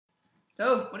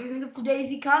So, what do you think of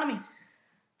today's economy?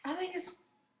 I think it's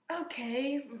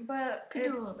okay, but Could do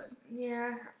a little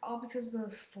yeah, all because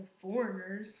of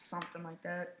foreigners. Something like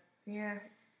that. Yeah.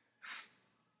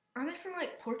 Are they from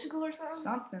like Portugal or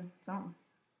something? Something.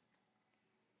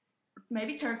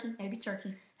 Maybe turkey.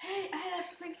 Hey, I had that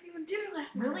for Thanksgiving dinner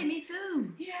last night. Really, me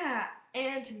too. Yeah,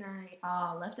 and tonight.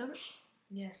 Leftovers?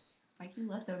 Yes. Thank you,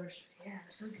 leftovers. Yeah, they're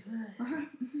so good.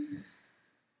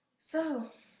 So,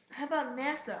 how about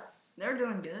NASA? They're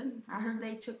doing good. I heard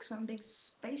they took some big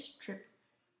space trip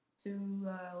to,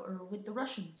 or with the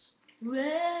Russians.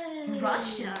 Whoa.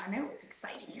 Russia. I know, it's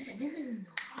exciting, isn't it?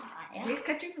 Yeah. Space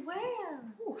catching the world.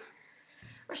 Ooh.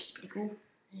 Russia's pretty cool.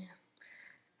 Yeah.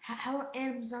 How about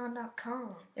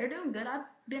Amazon.com? They're doing good. I've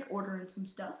been ordering some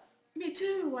stuff. Me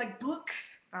too, like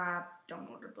books. I don't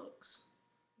order books.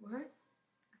 What?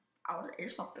 I order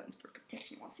airsoft guns for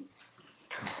protection. Want to see?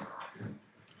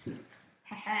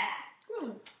 Haha.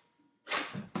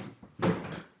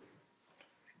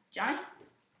 Johnny?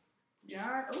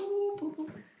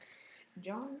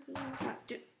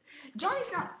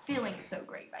 Johnny's not feeling so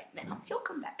great right now. He'll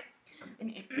come back.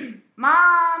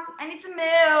 Mom, I need some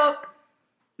milk.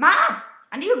 Mom,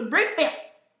 I need a refill.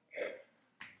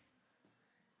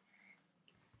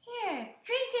 Here,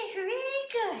 drink this really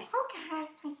good. Okay,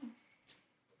 thank you.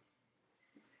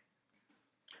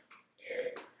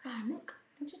 Milk.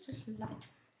 Don't you just like it?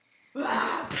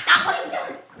 Stop! What are you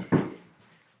doing?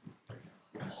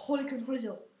 Holy crap,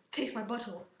 taste my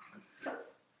butthole.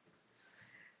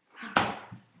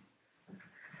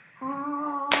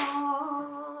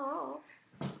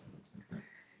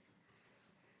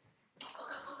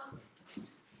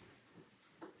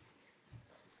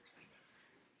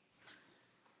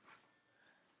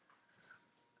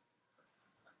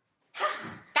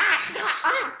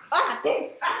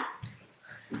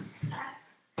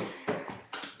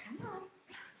 Come on.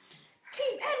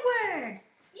 Team Edward!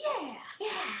 Yeah!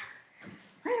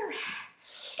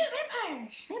 Go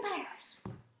vampires!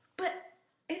 But,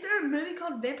 is there a movie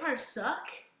called Vampires Suck?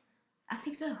 I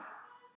think so.